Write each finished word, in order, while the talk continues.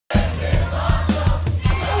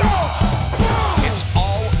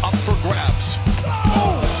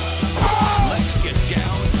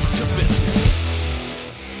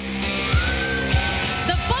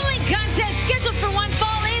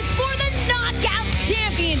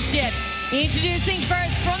Championship. Introducing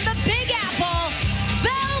first from the Big Apple,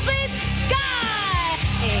 Velvet Sky.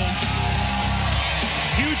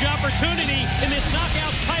 Huge opportunity in this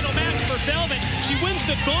Knockouts title match for Velvet. She wins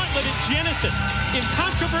the Gauntlet at Genesis in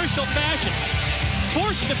controversial fashion.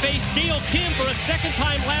 Forced to face Gail Kim for a second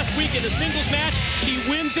time last week in a singles match. She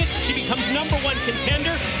wins it. She becomes #1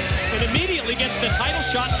 contender and immediately gets the title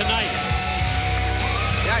shot tonight.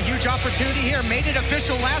 Yeah, huge opportunity here. Made it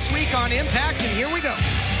official last week on Impact, and here we go.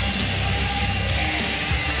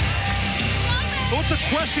 What's the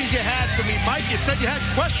questions you had for me, Mike? You said you had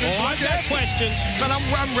questions. Oh, I've got questions. But I'm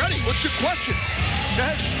ready. What's your questions? Go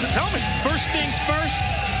ahead, tell me. First things first,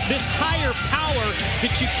 this higher power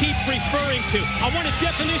that you keep referring to. I want a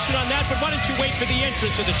definition on that, but why don't you wait for the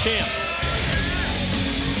entrance of the champ?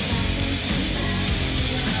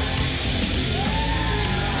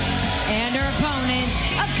 And her opponent,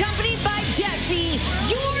 accompanied by Jessie,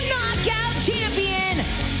 your knockout champion,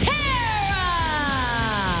 Tara!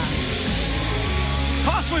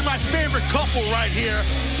 Possibly my favorite couple right here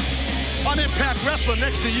on Impact Wrestling,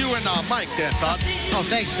 next to you and Mike there, Todd. Oh,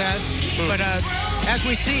 thanks, Taz. But as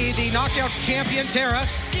we see, the Knockouts champion, Tara,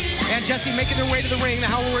 and Jessie making their way to the ring. The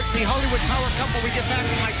Hollywood Power couple. We get back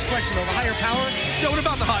to Mike's question, though. The higher power? Yeah, what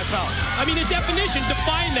about the high power? I mean, a definition,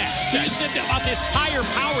 define that. You said about this higher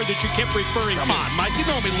power that you kept referring to. Come on, Mike, you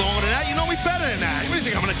know me longer than that. You know me better than that. What do you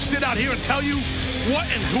think, I'm going to sit out here and tell you what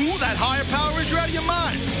and who that higher power is? You're out of your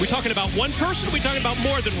mind. We talking about one person, or we talking about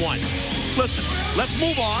more than one? Listen, let's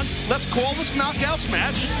move on. Let's call this Knockouts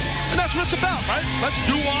match. And that's what it's about, right? Let's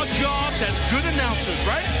do our jobs as good announcers,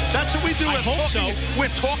 right? That's what we do. I hope so. We're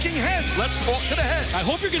talking heads. Let's talk to the heads. I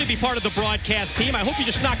hope you're going to be part of the broadcast team. I hope you're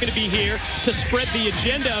just not going to be here to spread the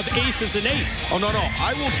agenda of aces and eights. Oh, no.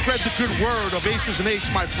 I will spread the good word of aces and eights,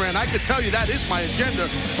 my friend. I can tell you that is my agenda.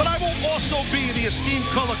 But I will also be the esteemed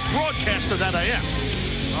color broadcaster that I am.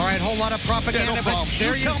 All right, whole lot of propaganda. Yeah, no problem.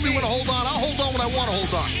 There you tell me when to hold on. I'll hold on when I want to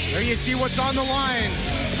hold on. There you see what's on the line.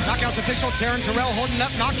 Knockouts official Taryn Terrell holding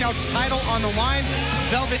up Knockouts title on the line.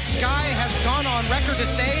 Velvet Sky has gone on record to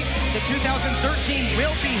say that 2013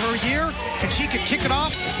 will be her year, and she could kick it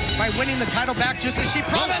off by winning the title back just as she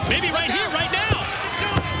promised. Maybe right here, right now.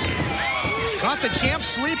 Caught the champ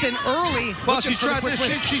sleeping early. Well, she tried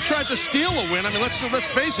to steal a win. I mean, let's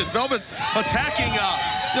face it. Velvet attacking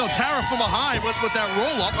Tara from behind with that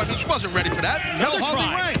roll-up. I mean, she wasn't ready for that. Another hardly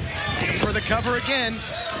try. rang. For the cover again.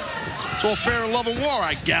 It's all fair in love and war,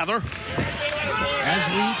 I gather. As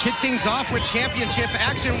we kick things off with championship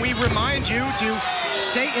action, we remind you to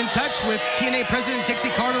stay in touch with TNA President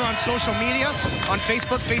Dixie Carter on social media, on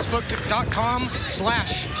Facebook,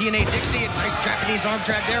 facebook.com/TNA Dixie, a nice Japanese arm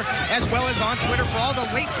drag there, as well as on Twitter for all the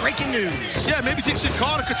late breaking news. Yeah, maybe Dixie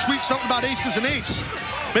Carter could tweet something about aces and eights.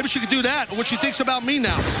 Maybe she could do that, or what she thinks about me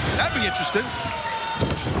now. That'd be interesting.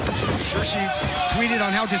 I'm sure she tweeted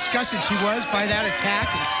on how disgusted she was by that attack.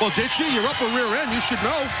 Well, did she? You're up a rear end. You should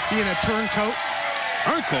know. Being a turncoat.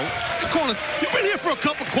 Turncoat? You've been here for a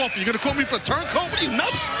cup of coffee. You're going to call me for a turncoat? What are you,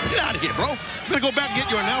 nuts? Get out of here, bro. I'm going to go back and get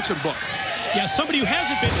your announcing book. Yeah, somebody who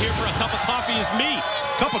hasn't been here for a cup of coffee is me.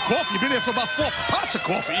 Cup of coffee? You've been here for about 4 pots of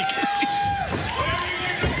coffee. You kidding me?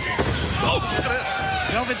 Oh, look at this.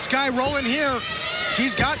 Velvet Sky rolling here.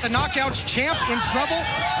 She's got the Knockouts champ in trouble.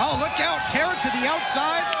 Oh, look out. Tara to the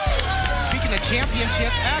outside. Speaking of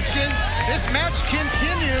championship action, this match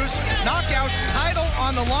continues. Knockouts title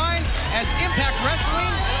on the line as Impact Wrestling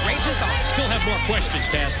rages on. Still have more questions,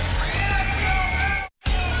 Taz.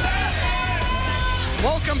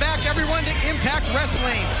 Welcome back, everyone, to Impact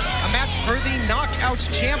Wrestling. A match for the Knockouts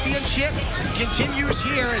Championship continues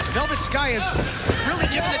here as Velvet Sky is really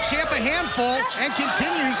giving the champ a handful and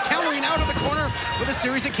continues countering out of the corner with a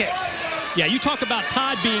series of kicks. Yeah, you talk about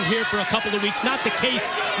Todd being here for a couple of weeks. Not the case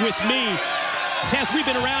with me. Taz, we've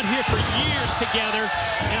been around here for years together,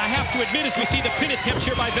 and I have to admit, as we see the pin attempt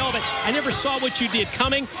here by Velvet, I never saw what you did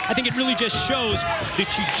coming. I think it really just shows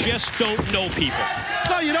that you just don't know people.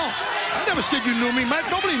 No, you don't. I never said you knew me, Mike.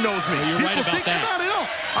 Nobody knows me. Well, you're right about that. No, they don't.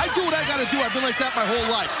 I do what I got to do. I've been like that my whole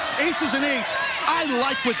life. Aces and eights, I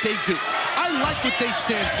like what they do. I like what they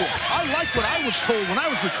stand for. I like what I was told when I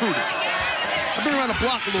was recruited. I've been around the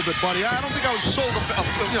block a little bit, buddy. I don't think I was sold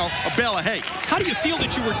a bale of hay. How do you feel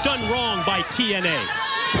that you were done wrong by TNA?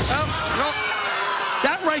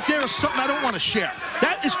 That right there is something I don't want to share.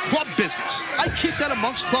 That is club business. I keep that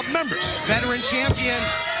amongst club members. Veteran champion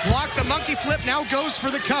blocked the monkey flip, now goes for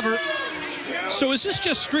the cover. So is this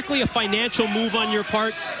just strictly a financial move on your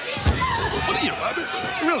part? What are you?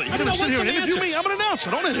 Really? You're going to sit here and interview me? I'm an announcer.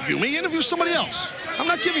 Don't interview me. Interview somebody else. I'm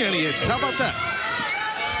not giving you any answers. How about that?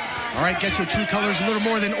 All right, guess your true colors a little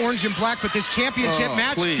more than orange and black, but this championship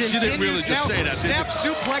match continues. You didn't really just say that, Snap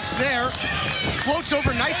suplex there. Floats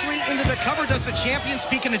over nicely into the cover, does the champion.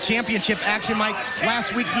 Speaking of championship action, Mike,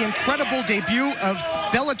 last week the incredible debut of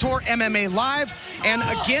Bellator MMA Live, and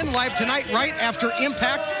again live tonight right after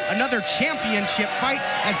Impact, another championship fight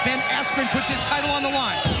as Ben Askren puts his title on the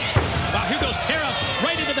line. Wow, here goes Tara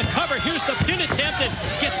right into the cover. Here's the pin attempt and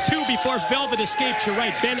gets two before Velvet escapes. You're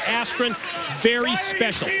right, Ben Askren, very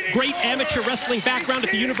special. Great amateur wrestling background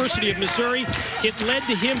at the University of Missouri. It led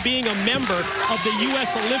to him being a member of the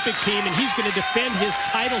U.S. Olympic team, and he's going to defend his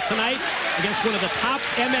title tonight against one of the top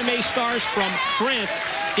MMA stars from France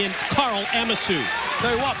in Carl Amisu.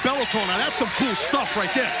 Tell you what, Bellator, now that's some cool stuff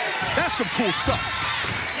right there. That's some cool stuff.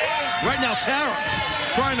 Right now, Tara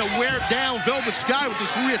trying to wear down Velvet Sky with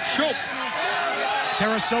this rear choke.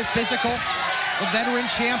 Tara's so physical, a veteran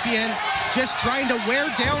champion, just trying to wear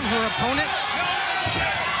down her opponent.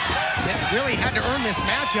 It really had to earn this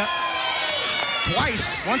matchup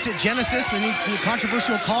twice. Once at Genesis, and the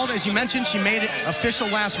controversial call, as you mentioned, she made it official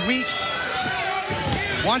last week.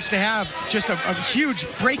 Wants to have just a huge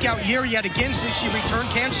breakout year yet again since she returned.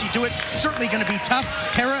 Can she do it? Certainly going to be tough.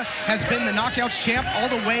 Tara has been the Knockouts champ all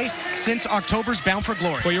the way since October's Bound for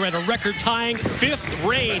Glory. Well, you're at a record-tying 5th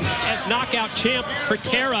reign as knockout champ for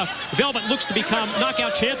Tara. Velvet looks to become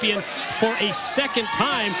knockout champion for a 2nd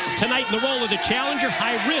time tonight in the role of the challenger.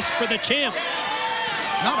 High risk for the champ.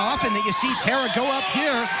 Not often that you see Tara go up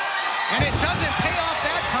here, and it doesn't pay off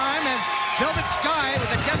that time as Velvet Sky, with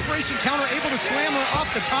a desperation counter, able to slam her off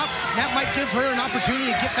the top. That might give her an opportunity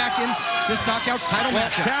to get back in this Knockouts title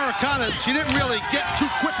match. Tara she didn't really get too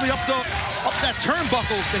quickly up that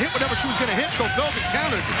turnbuckle to hit whatever she was going to hit, so Velvet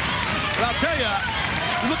countered. But I'll tell you,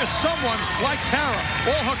 you look at someone like Tara,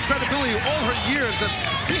 all her credibility, all her years of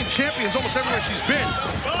being champions almost everywhere she's been.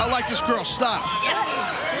 I like this girl's style.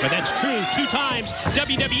 But that's true. 2 times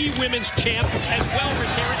WWE Women's Champ as well for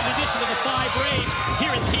Tara, in addition to the 5 reigns here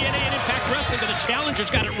in TNA and Impact Wrestling, but the challenger's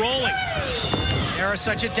got it rolling. Tara's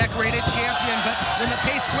such a decorated champion, but when the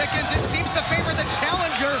pace quickens, it seems to favor the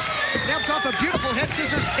challenger. Snaps off a beautiful head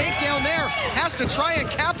scissors takedown there. Has to try and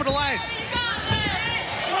capitalize.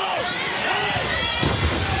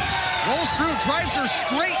 Rolls through, drives her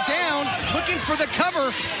straight down, looking for the cover.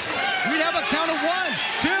 We'd have a count of 1,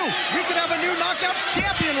 2. We could have a new Knockouts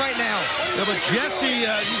champion right now. Yeah, but Jessie,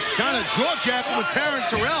 he's kind of jaw-jabbing with Tara and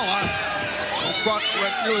Terrell. I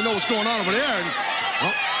don't really know what's going on over there. And,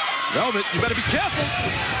 well, Velvet, you better be careful.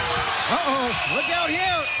 Uh-oh, look out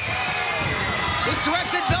here. This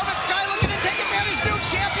direction, Velvet Sky looking to take advantage, new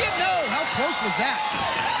champion. No, how close was that?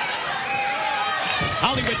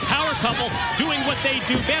 Hollywood power couple doing what they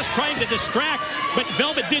do best, trying to distract, but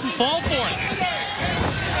Velvet didn't fall for it.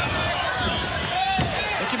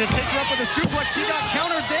 Looking to take her up with a suplex. She got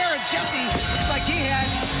countered there, and Jessie looks like he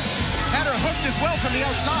had her hooked as well from the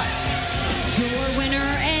outside. Your winner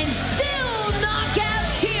and still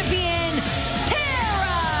Knockouts champion,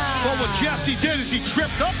 Tara! Well, what Jessie did is he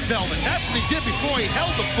tripped up Velvet. That's what he did before he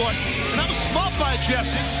held the foot. And that was smart by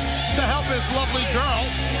Jessie to help his lovely girl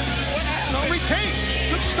retain.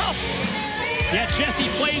 Good stuff. Yeah, Jessie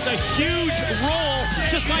plays a huge role,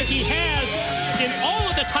 just like he has in all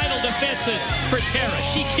of the title defenses for Tara.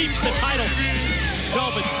 She keeps the title.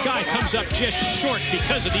 Velvet Sky comes up just short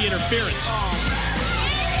because of the interference.